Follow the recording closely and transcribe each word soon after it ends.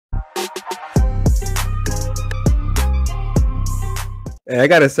I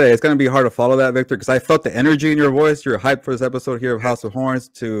gotta say, it's gonna be hard to follow that, Victor, because I felt the energy in your voice. You're hyped for this episode here of House of Horns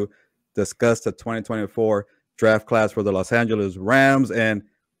to discuss the 2024 draft class for the Los Angeles Rams, and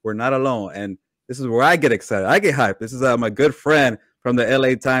we're not alone. And this is where I get excited. I get hyped. This is my good friend from the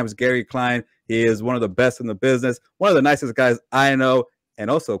LA Times, Gary Klein. He is one of the best in the business, one of the nicest guys I know. And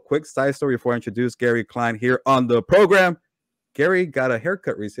also, quick side story before I introduce Gary Klein here on the program. Gary got a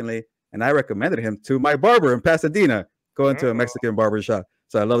haircut recently, and I recommended him to my barber in Pasadena, going to a Mexican barber shop.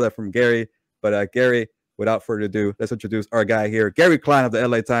 So I love that from Gary. But Gary, without further ado, let's introduce our guy here, Gary Klein of the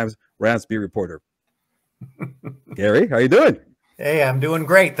LA Times, Rams beat reporter. Gary, how you doing? Hey, I'm doing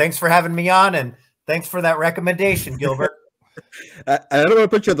great. Thanks for having me on, and thanks for that recommendation, Gilbert. I don't want to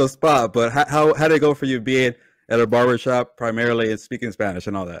put you on the spot, but how did it go for you being at a barber shop primarily and speaking Spanish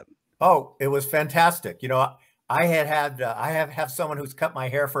and all that? Oh, it was fantastic. You know, I have someone who's cut my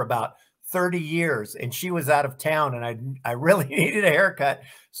hair for about 30 years, and she was out of town, and I really needed a haircut.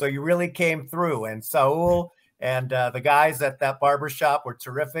 So you really came through. And Saul and the guys at that barber shop were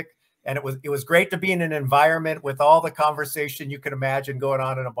terrific. And it was great to be in an environment with all the conversation you could imagine going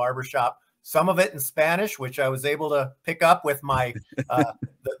on in a barber shop. Some of it in Spanish, which I was able to pick up with my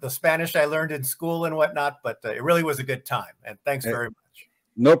the Spanish I learned in school and whatnot. But it really was a good time. And thanks very much.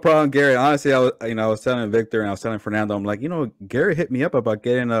 No problem, Gary. Honestly, I was telling Victor and I was telling Fernando, I'm like, Gary hit me up about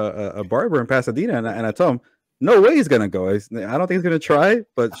getting a barber in Pasadena, and I told him, no way he's gonna go. I don't think he's gonna try.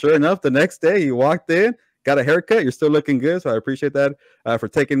 But sure enough, the next day he walked in, got a haircut. You're still looking good, so I appreciate that for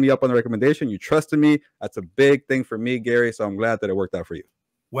taking me up on the recommendation. You trusted me. That's a big thing for me, Gary. So I'm glad that it worked out for you.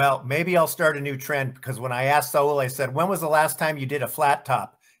 Well, maybe I'll start a new trend, because when I asked Saul, I said, when was the last time you did a flat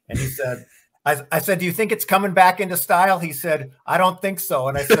top? And he said, I said, do you think it's coming back into style? He said, I don't think so.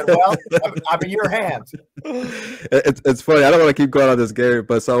 And I said, well, I'm in your hands. It's funny. I don't want to keep going on this, Gary,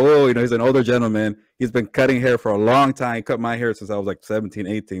 but Saul, he's an older gentleman. He's been cutting hair for a long time. He cut my hair since I was like 17,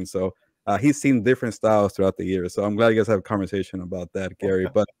 18. So he's seen different styles throughout the years. So I'm glad you guys have a conversation about that, Gary.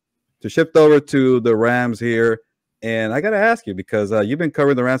 But to shift over to the Rams here, and I got to ask you, because you've been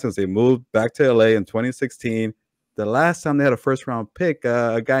covering the Rams since they moved back to LA in 2016. The last time they had a first-round pick,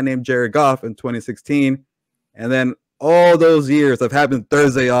 a guy named Jared Goff in 2016. And then all those years of having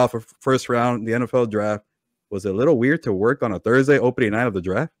Thursday off for first round, the NFL draft, was it a little weird to work on a Thursday opening night of the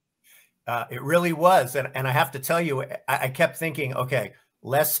draft? It really was. And I have to tell you, I kept thinking, okay,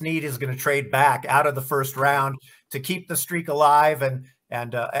 Les Snead is going to trade back out of the first round to keep the streak alive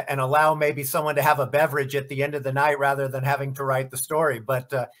and allow maybe someone to have a beverage at the end of the night rather than having to write the story.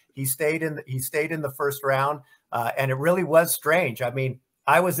 But he stayed in the first round, and it really was strange. I mean,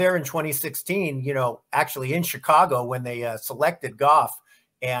 I was there in 2016, actually in Chicago when they selected Goff,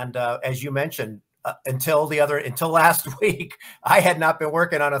 and as you mentioned, until last week, I had not been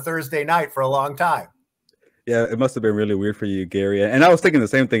working on a Thursday night for a long time. Yeah, it must have been really weird for you, Gary. And I was thinking the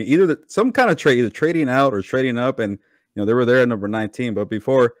same thing. Either some kind of trade, either trading out or trading up, and they were there at number 19. But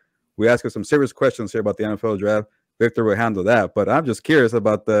before we ask you some serious questions here about the NFL draft, Victor will handle that. But I'm just curious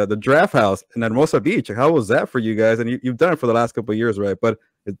about the draft house in Hermosa Beach. How was that for you guys? And you've done it for the last couple of years, right? But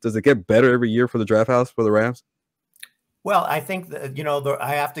does it get better every year for the draft house for the Rams? Well, I think that,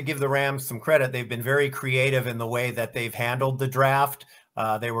 I have to give the Rams some credit. They've been very creative in the way that they've handled the draft.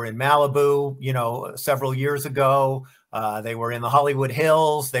 They were in Malibu, several years ago. They were in the Hollywood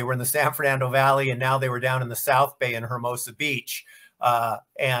Hills. They were in the San Fernando Valley, and now they were down in the South Bay in Hermosa Beach.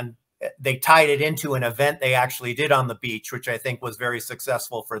 And they tied it into an event they actually did on the beach, which I think was very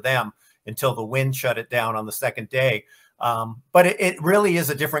successful for them until the wind shut it down on the second day. But it really is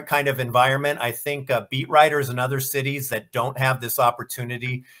a different kind of environment. I think beat writers in other cities that don't have this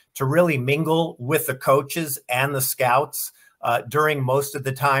opportunity to really mingle with the coaches and the scouts during most of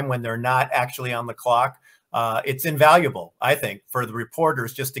the time when they're not actually on the clock, it's invaluable, I think, for the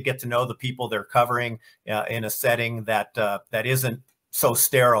reporters just to get to know the people they're covering in a setting that isn't so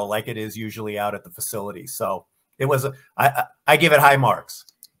sterile like it is usually out at the facility. So it was, I give it high marks.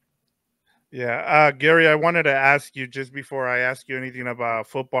 Yeah. Gary, I wanted to ask you, just before I ask you anything about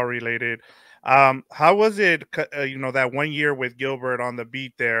football related, how was it, that 1 year with Gilbert on the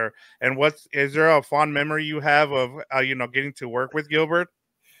beat there? And is there a fond memory you have of, getting to work with Gilbert?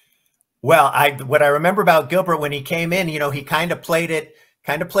 Well, what I remember about Gilbert when he came in, he kind of played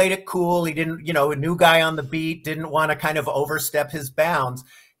it cool. He didn't, a new guy on the beat, didn't want to kind of overstep his bounds.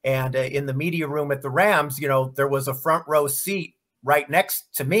 And in the media room at the Rams, there was a front row seat right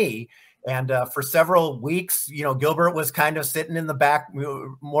next to me. And for several weeks, Gilbert was kind of sitting in the back,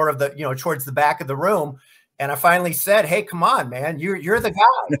 more of the, towards the back of the room. And I finally said, "Hey, come on, man, you're the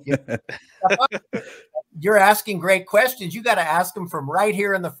guy. You're asking great questions. You got to ask them from right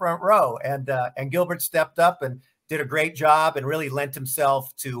here in the front row." And Gilbert stepped up and did a great job and really lent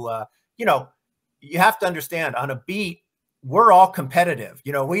himself to, you know, you have to understand on a beat, we're all competitive.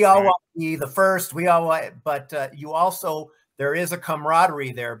 You know, we all want to be the first, but you also, there is a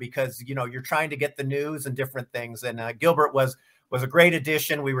camaraderie there because, you know, you're trying to get the news and different things. And Gilbert was a great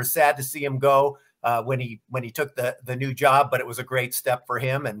addition. We were sad to see him go when he took the new job, but it was a great step for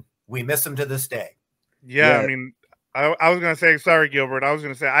him, and we miss him to this day. Yeah, I mean, I was gonna say, sorry, Gilbert. I was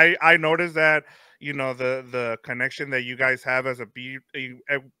gonna say I noticed that, you know, the connection that you guys have as a beat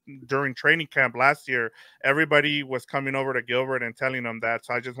during training camp last year. Everybody was coming over to Gilbert and telling him that.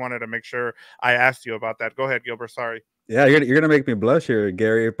 So I just wanted to make sure I asked you about that. Go ahead, Gilbert. Sorry. Yeah, you're gonna make me blush here,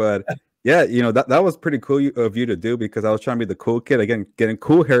 Gary. But yeah, you know, that was pretty cool of you to do, because I was trying to be the cool kid again, getting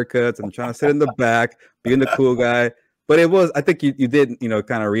cool haircuts and trying to sit in the back, being the cool guy. But it was, I think you did, you know,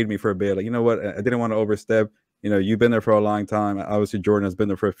 kind of read me for a bit. Like, you know what, I didn't want to overstep. You know, you've been there for a long time. Obviously, Jordan has been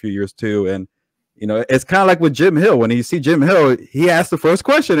there for a few years too. And, you know, it's kind of like with Jim Hill. When you see Jim Hill, he asked the first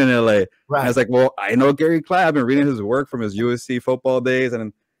question in LA. Right. And it's like, well, I know Gary Klein. I've been reading his work from his USC football days.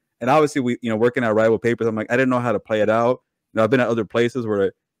 And obviously, we, you know, working at rival papers, I'm like, I didn't know how to play it out. You know, I've been at other places where,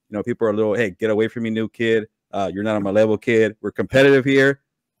 you know, people are a little, hey, get away from me, new kid. You're not on my level, kid. We're competitive here.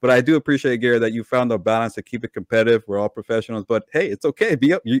 But I do appreciate, Gary, that you found the balance to keep it competitive. We're all professionals, but hey, it's okay.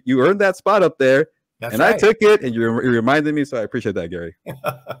 Be up. You earned that spot up there. That's right. I took it, and you reminded me, so I appreciate that, Gary.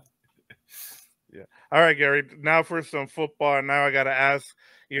 Yeah. All right, Gary. Now for some football. And now I got to ask,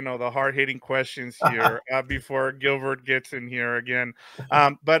 you know, the hard-hitting questions here before Gilbert gets in here again.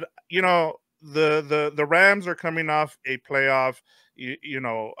 But you know, the Rams are coming off a playoff,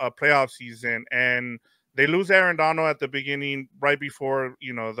 a playoff season, and they lose Aaron Donald at the beginning, right before,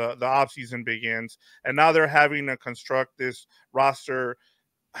 you know, the offseason begins, and now they're having to construct this roster.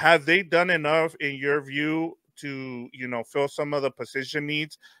 Have they done enough, in your view, to, you know, fill some of the position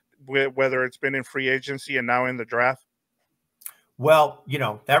needs, whether it's been in free agency and now in the draft? Well, you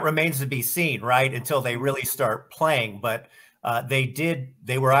know, that remains to be seen, right, until they really start playing. But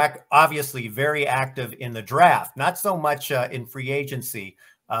they were obviously very active in the draft, not so much in free agency,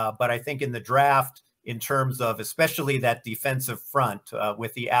 but I think in the draft, in terms of especially that defensive front,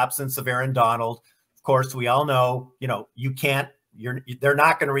 with the absence of Aaron Donald. Of course, we all know, you know, they're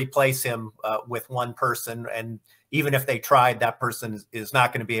not going to replace him with one person. And even if they tried, that person is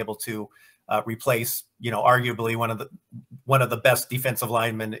not going to be able to replace, you know, arguably one of the best defensive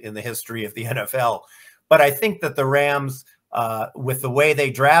linemen in the history of the NFL. But I think that the Rams, with the way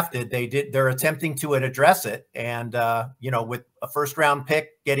they drafted, they're attempting to address it. And, you know, with a first-round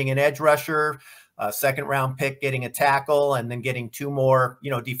pick, getting an edge rusher, a second-round pick, getting a tackle, and then getting two more, you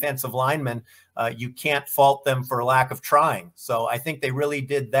know, defensive linemen, you can't fault them for lack of trying. So I think they really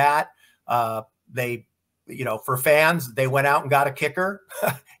did that. They, you know, for fans, they went out and got a kicker,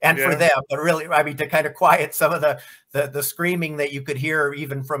 and for them, but really, I mean, to kind of quiet some of the screaming that you could hear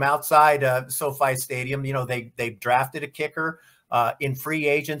even from outside SoFi Stadium. You know, they drafted a kicker in free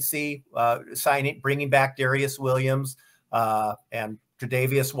agency, bringing back Darius Williams, and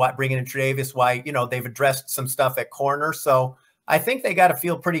bringing in Tre'Davious White. You know, they've addressed some stuff at corner. So I think they got to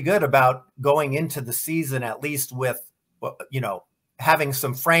feel pretty good about going into the season, at least with, you know, having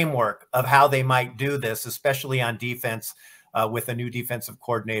some framework of how they might do this, especially on defense, with a new defensive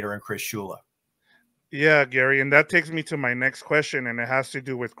coordinator and Chris Shula. Yeah, Gary, and that takes me to my next question, and it has to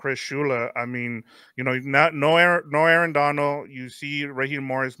do with Chris Shula. I mean, you know, no Aaron Donald. You see Raheem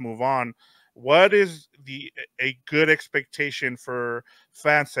Morris move on. What is a good expectation for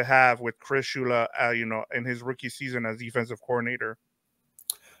fans to have with Chris Shula, you know, in his rookie season as defensive coordinator?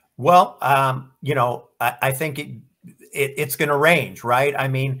 Well, you know, I think it's going to range, right? I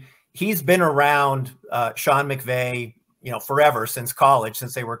mean, he's been around Sean McVay, you know, forever, since college,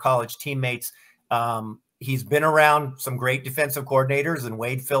 since they were college teammates. He's been around some great defensive coordinators, and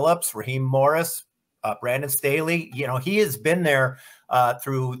Wade Phillips, Raheem Morris, Brandon Staley. You know, he has been there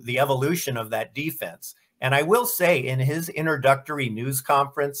through the evolution of that defense. And I will say, in his introductory news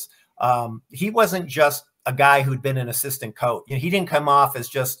conference, he wasn't just a guy who'd been an assistant coach. You know, he didn't come off as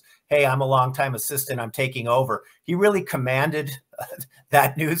just, hey, I'm a longtime assistant, I'm taking over. He really commanded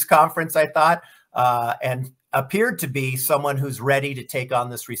that news conference, I thought, and appeared to be someone who's ready to take on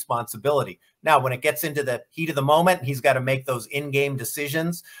this responsibility. Now, when it gets into the heat of the moment, he's got to make those in-game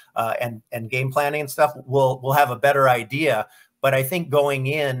decisions and game planning and stuff. We'll have a better idea. But I think going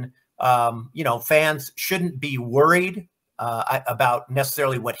in, you know, fans shouldn't be worried about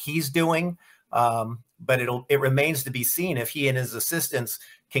necessarily what he's doing. But it remains to be seen if he and his assistants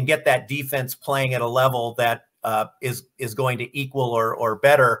can get that defense playing at a level that is going to equal or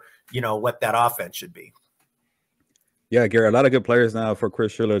better, you know, what that offense should be. Yeah, Gary, a lot of good players now for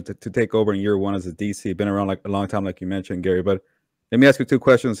Chris Schiller to take over in year one as a DC. Been around like a long time, like you mentioned, Gary. But let me ask you two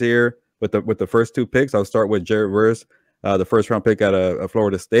questions here with the first two picks. I'll start with Jared Verse, the first round pick out of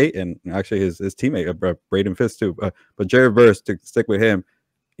Florida State, and actually his teammate Braden Fiske too. But Jared Verse, to stick with him,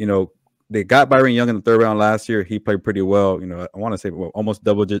 you know, they got Byron Young in the third round last year. He played pretty well. You know, I want to say almost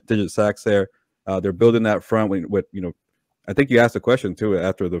double-digit sacks there. They're building that front with you know. I think you asked a question too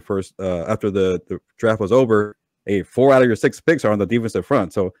after the first after the draft was over. 4 out of your 6 picks are on the defensive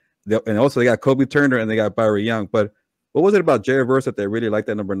front. So, and also they got Kobe Turner and they got Byron Young. But what was it about Jared Verse that they really liked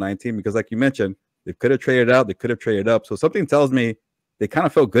that number 19? Because like you mentioned, they could have traded out, they could have traded up. So something tells me they kind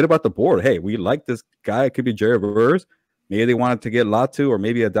of felt good about the board. Hey, we like this guy. It could be Jared Verse. Maybe they wanted to get Latu or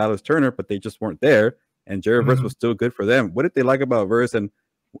maybe a Dallas Turner, but they just weren't there. And Jared Verse was still good for them. What did they like about Verse? And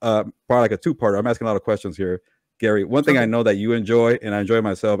probably like a two-parter. I'm asking a lot of questions here, Gary. One thing I know that you enjoy, and I enjoy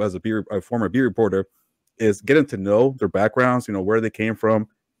myself as a former beat reporter, is getting to know their backgrounds, you know, where they came from,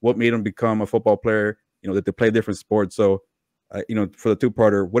 what made them become a football player, you know, that they play different sports. So, you know, for the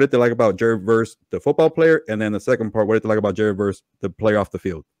two-parter, what did they like about Jared Verse, the football player? And then the second part, what did they like about Jared Verse, the player off the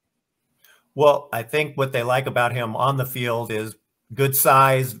field? Well, I think what they like about him on the field is good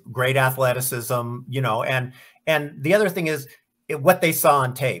size, great athleticism, you know, and the other thing is what they saw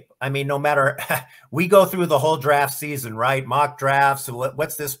on tape. I mean, no matter, we go through the whole draft season, right? Mock drafts.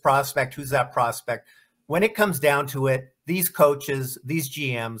 What's this prospect? Who's that prospect? When it comes down to it, these coaches, these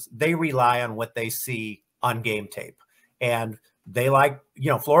GMs, they rely on what they see on game tape. And they like, you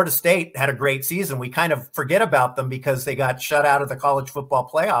know, Florida State had a great season. We kind of forget about them because they got shut out of the college football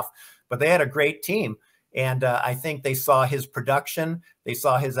playoff, but they had a great team. And I think they saw his production, they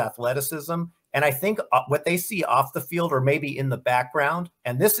saw his athleticism. And I think what they see off the field or maybe in the background,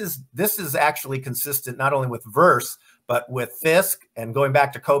 and this is actually consistent not only with Verse, but with Fiske and going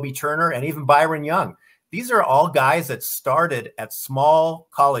back to Kobe Turner and even Byron Young. These are all guys that started at small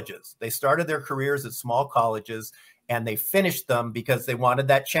colleges. They started their careers at small colleges and they finished them because they wanted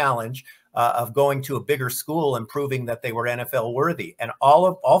that challenge of going to a bigger school and proving that they were NFL worthy. And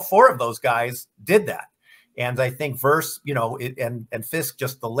all 4 of those guys did that. And I think Verse, you know, and Fiske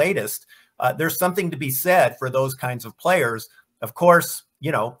just the latest. There's something to be said for those kinds of players. Of course,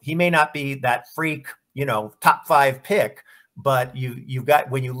 you know, he may not be that freak, you know, top 5 pick, but you've got,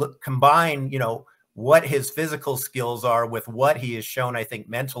 when you combine, you know, what his physical skills are with what he has shown, I think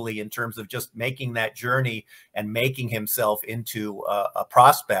mentally in terms of just making that journey and making himself into a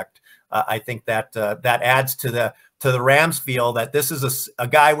prospect. I think that that adds to the Rams feel that this is a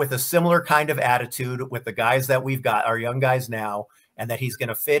guy with a similar kind of attitude with the guys that we've got, our young guys now, and that he's going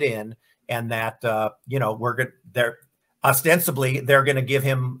to fit in, and that you know, they're ostensibly they're going to give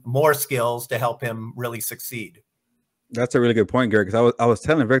him more skills to help him really succeed. That's a really good point, Gary. Because I was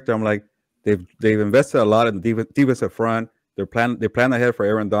telling Victor, I'm like, they've invested a lot in the defensive front. They planned ahead for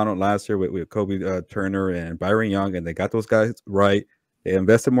Aaron Donald last year with Kobe Turner and Byron Young, and they got those guys right. They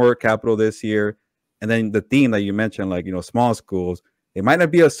invested more capital this year. And then the theme that you mentioned, like, you know, small schools, they might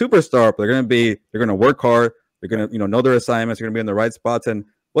not be a superstar, but they're going to work hard. They're going to, you know their assignments. They're going to be in the right spots. And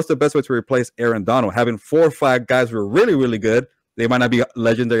what's the best way to replace Aaron Donald? Having 4 or 5 guys who are really, really good. They might not be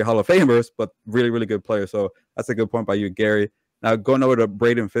legendary Hall of Famers, but really, really good players. So that's a good point by you, Gary. Now, going over to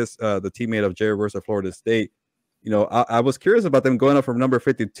Braden Fiske, the teammate of Jared Verse of Florida State, you know, I was curious about them going up from number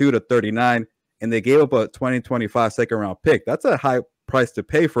 52 to 39, and they gave up a 2025 second-round pick. That's a high price to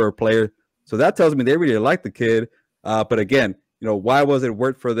pay for a player. So that tells me they really like the kid. But again, you know, why was it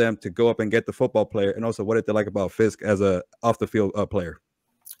worth for them to go up and get the football player? And also, what did they like about Fiske as a off-the-field player?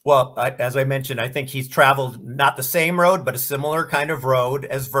 Well, as I mentioned, I think he's traveled not the same road, but a similar kind of road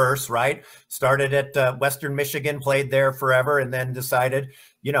as Verse, right? Started at Western Michigan, played there forever, and then decided,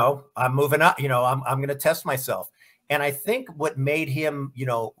 you know, I'm moving up, you know, I'm going to test myself. And I think what made him, you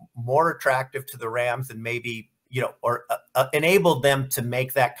know, more attractive to the Rams and maybe, you know, or enabled them to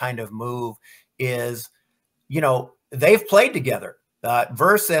make that kind of move is, you know, they've played together.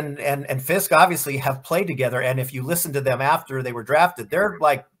 Verse and Fiske obviously have played together. And if you listen to them after they were drafted, they're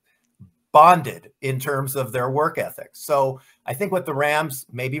like bonded in terms of their work ethic. So I think what the Rams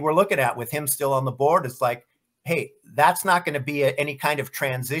maybe we're looking at with him still on the board is like, hey, that's not going to be any kind of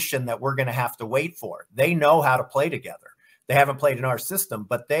transition that we're going to have to wait for. They know how to play together. They haven't played in our system,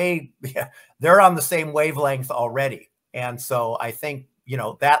 but they're on the same wavelength already. And so I think, you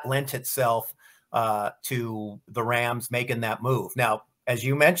know, that lent itself to the Rams making that move. Now, as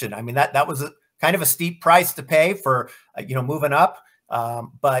you mentioned, I mean, that was kind of a steep price to pay for, you know, moving up.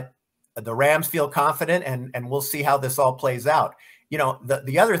 But the Rams feel confident, and we'll see how this all plays out. You know,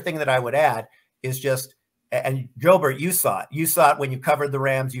 the other thing that I would add is just, and Gilbert, you saw it when you covered the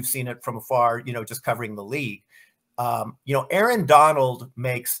Rams. You've seen it from afar, you know, just covering the league. Aaron Donald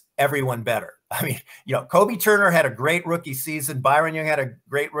makes everyone better. I mean, Kobe Turner had a great rookie season. Byron Young had a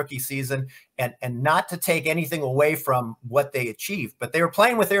great rookie season, and not to take anything away from what they achieved, but they were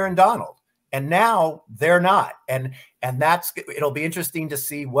playing with Aaron Donald, and now they're not. And it'll be interesting to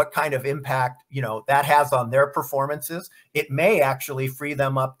see what kind of impact, that has on their performances. It may actually free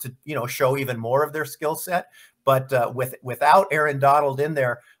them up to, show even more of their skill set. But without Aaron Donald in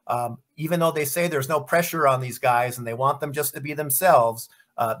there, even though they say there's no pressure on these guys and they want them just to be themselves,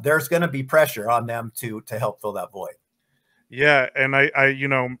 there's going to be pressure on them to help fill that void. Yeah, and I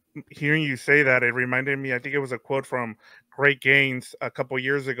hearing you say that, it reminded me, I think it was a quote from Great Gaines a couple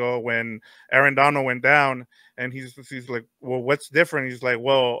years ago when Aaron Donald went down, and he's like, well, what's different? He's like,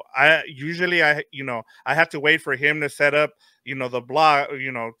 well, I have to wait for him to set up, the block,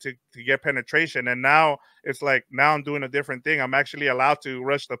 to get penetration. And now it's like, now I'm doing a different thing. I'm actually allowed to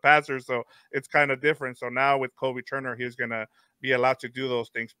rush the passer. So it's kind of different. So now with Kobe Turner, he's going to be allowed to do those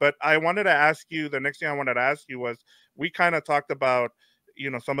things. But I wanted to ask you, the next thing I wanted to ask you was, we kind of talked about,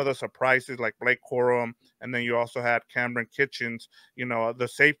 some of the surprises like Blake Corum, and then you also had Cameron Kitchens, the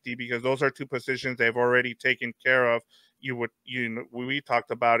safety, because those are two positions they've already taken care of. We talked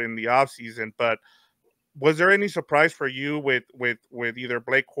about in the offseason, but was there any surprise for you with either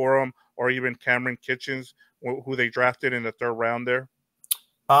Blake Corum or even Cameron Kitchens, who they drafted in the 3rd round there?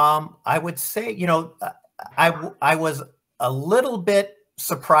 I would say, I was a little bit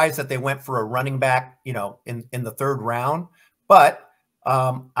surprised that they went for a running back, in the 3rd round, but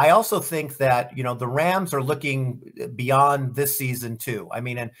I also think that, the Rams are looking beyond this season too. I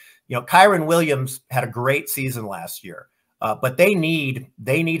mean, and, Kyron Williams had a great season last year, but they need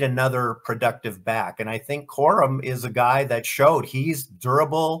another productive back. And I think Corum is a guy that showed he's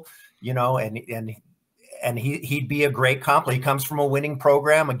durable, and he'd be a great complement. He comes from a winning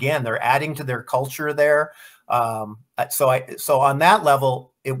program. Again, they're adding to their culture there. So on that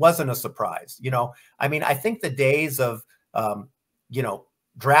level, it wasn't a surprise. I mean, I think the days of,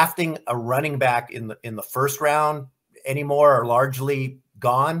 drafting a running back in the 1st round anymore are largely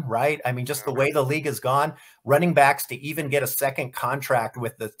gone, right? I mean, just the way the league has gone, running backs to even get a second contract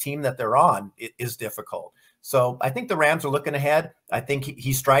with the team that they're on is difficult. So I think the Rams are looking ahead. I think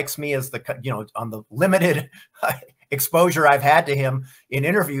he strikes me as on the limited exposure I've had to him in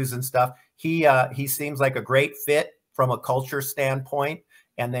interviews and stuff, he seems like a great fit from a culture standpoint.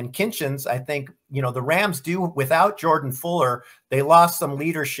 And then Kitchens, I think, the Rams do, without Jordan Fuller, they lost some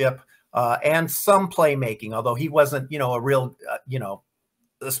leadership and some playmaking, although he wasn't, a real,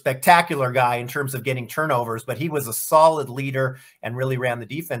 a spectacular guy in terms of getting turnovers, but he was a solid leader and really ran the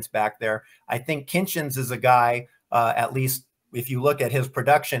defense back there. I think Kitchens is a guy, at least if you look at his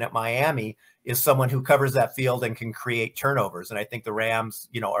production at Miami, is someone who covers that field and can create turnovers. And I think the Rams,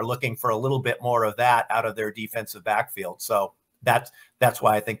 are looking for a little bit more of that out of their defensive backfield. So that's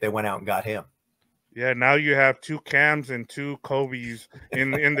why I think they went out and got him. Yeah, now you have 2 Cams and 2 Kobe's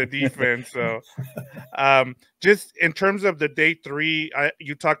in the defense. So, just in terms of the day 3,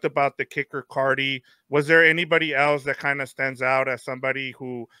 you talked about the kicker Cardi. Was there anybody else that kind of stands out as somebody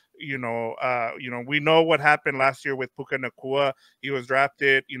who, we know what happened last year with Puka Nacua. He was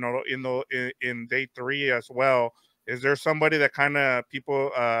drafted, in day 3 as well. Is there somebody that kind of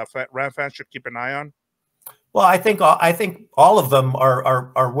Ram fans should keep an eye on? Well, I think all of them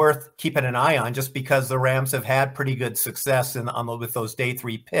are worth keeping an eye on, just because the Rams have had pretty good success with those day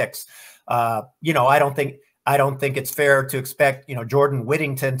 3 picks. I don't think it's fair to expect Jordan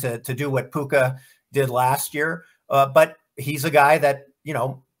Whittington to do what Puka did last year, but he's a guy that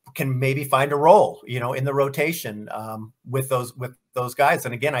can maybe find a role in the rotation with those guys.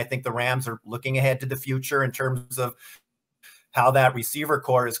 And again, I think the Rams are looking ahead to the future in terms of how that receiver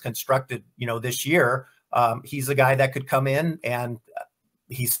core is constructed this year. He's a guy that could come in, and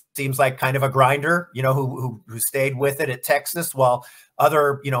he seems like kind of a grinder, who stayed with it at Texas while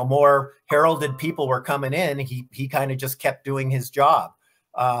other, more heralded people were coming in. He kind of just kept doing his job.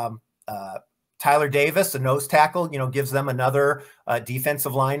 Tyler Davis, a nose tackle, gives them another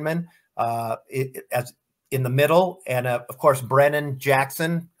defensive lineman as in the middle. And of course, Brennan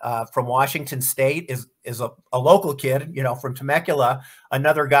Jackson from Washington State is a local kid, from Temecula,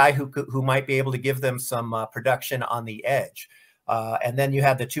 another guy who might be able to give them some production on the edge. And then you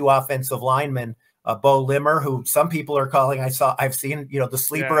have the 2 offensive linemen, Bo Limmer, who some people are calling, I've seen, the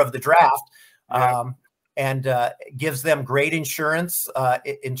sleeper of the draft, and gives them great insurance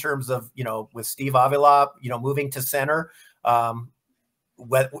in terms of, with Steve Avila, moving to center.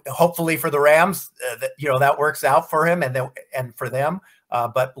 Hopefully for the Rams, that works out for him and for them.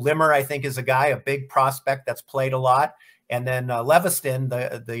 But Limmer, I think, is a guy, a big prospect that's played a lot. And then Leviston,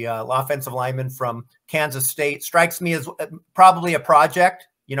 the offensive lineman from Kansas State, strikes me as probably a project,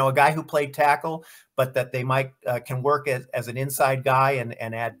 you know, a guy who played tackle, but that they might can work as an inside guy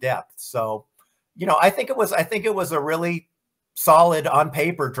and add depth. So, you know, I think it was a really solid on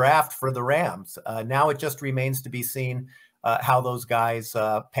paper draft for the Rams. Now it just remains to be seen how those guys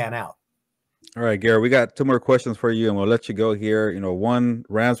pan out. All right, Gary, we got 2 more questions for you, and we'll let you go here. You know, one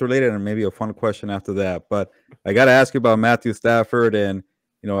Rams related and maybe a fun question after that. But I got to ask you about Matthew Stafford and,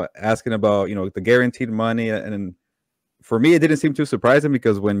 you know, asking about, you know, the guaranteed money. And for me, it didn't seem too surprising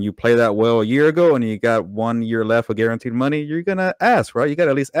because when you play that well a year ago and you got 1 year left of guaranteed money, you're going to ask, right? You got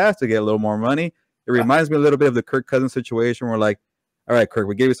to at least ask to get a little more money. It reminds me a little bit of the Kirk Cousins situation where, like, all right, Kirk,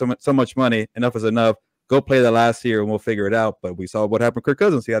 we gave you so much money. Enough is enough. Go play the last year and we'll figure it out. But we saw what happened to Kirk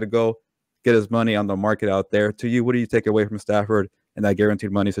Cousins. He had to go get his money on the market out there. To you, what do you take away from Stafford and that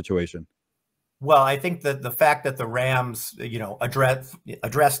guaranteed money situation? Well, I think that the fact that the Rams, you know,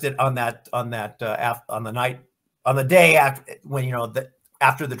 addressed it on the day after, when, you know,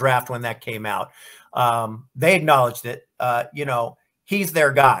 after the draft, when that came out, they acknowledged it. You know, he's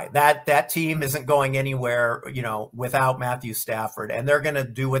their guy. That team isn't going anywhere, you know, without Matthew Stafford, and they're going to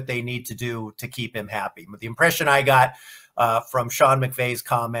do what they need to do to keep him happy. But the impression I got from Sean McVay's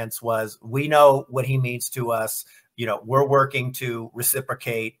comments was, we know what he means to us. You know, we're working to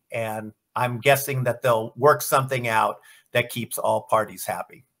reciprocate, and I'm guessing that they'll work something out that keeps all parties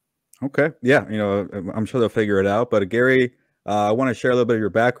happy. Okay. Yeah. You know, I'm sure they'll figure it out. But Gary, I want to share a little bit of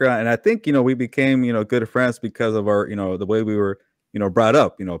your background. And I think, you know, we became, you know, good friends because of our, you know, the way we were, you know, brought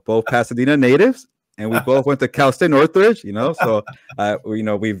up, you know, both Pasadena natives, and we both went to Cal State Northridge, you know, so, you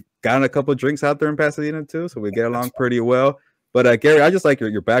know, we've gotten a couple of drinks out there in Pasadena too. So we get along pretty well. But Gary, I just like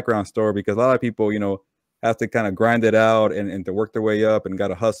your background story, because a lot of people, you know, have to kind of grind it out and to work their way up and got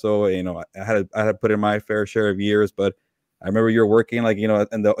to hustle. You know, I had put in my fair share of years, but I remember you were working, like, you know,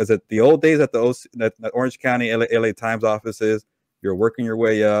 and is it the old days at the Orange County LA Times offices? You're working your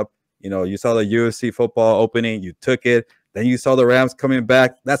way up. You know, you saw the UFC football opening, you took it. Then you saw the Rams coming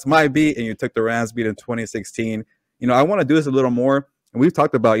back. That's my beat, and you took the Rams beat in 2016. You know, I want to do this a little more, and we've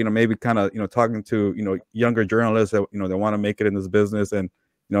talked about, you know, maybe kind of, you know, talking to, you know, younger journalists that, you know, they want to make it in this business, and,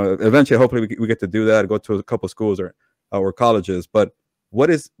 you know, eventually, hopefully, we get to do that, go to a couple of schools or colleges. But what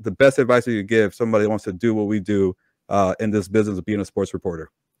is the best advice that you give somebody that wants to do what we do in this business of being a sports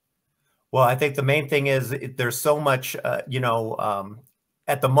reporter? Well, I think the main thing is there's so much, you know,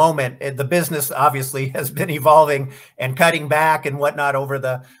 at the moment, the business obviously has been evolving and cutting back and whatnot over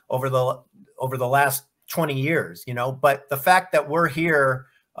the last 20 years, you know. But the fact that we're here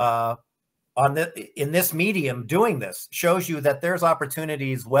in this medium doing this shows you that there's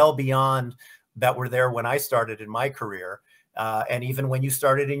opportunities well beyond that were there when I started in my career, and even when you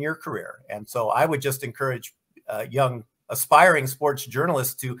started in your career. And so I would just encourage young aspiring sports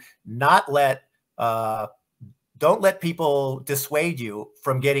journalists to not let don't let people dissuade you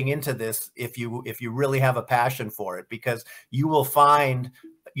from getting into this if you really have a passion for it, because you will find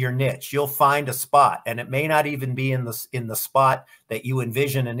your niche. You'll find a spot, and it may not even be in the spot that you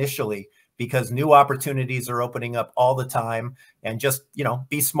envision initially, because new opportunities are opening up all the time. And just, you know,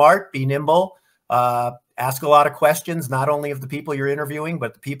 be smart, be nimble, ask a lot of questions, not only of the people you're interviewing,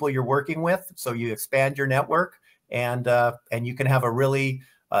 but the people you're working with, so you expand your network, and you can have a really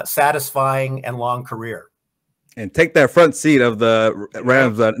satisfying and long career. And take that front seat of the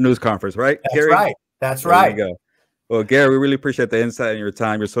Rams news conference, right? That's Gary? right. That's right. There you go. Well, Gary, we really appreciate the insight and your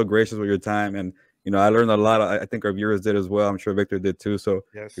time. You're so gracious with your time. And, you know, I learned a lot. I think our viewers did as well. I'm sure Victor did too. So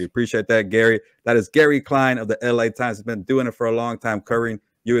yes, we appreciate that, Gary. That is Gary Klein of the LA Times. He's been doing it for a long time, covering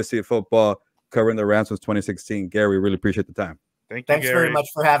USC football, covering the Rams since 2016. Gary, we really appreciate the time. Thanks Very much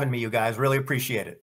for having me, you guys. Really appreciate it.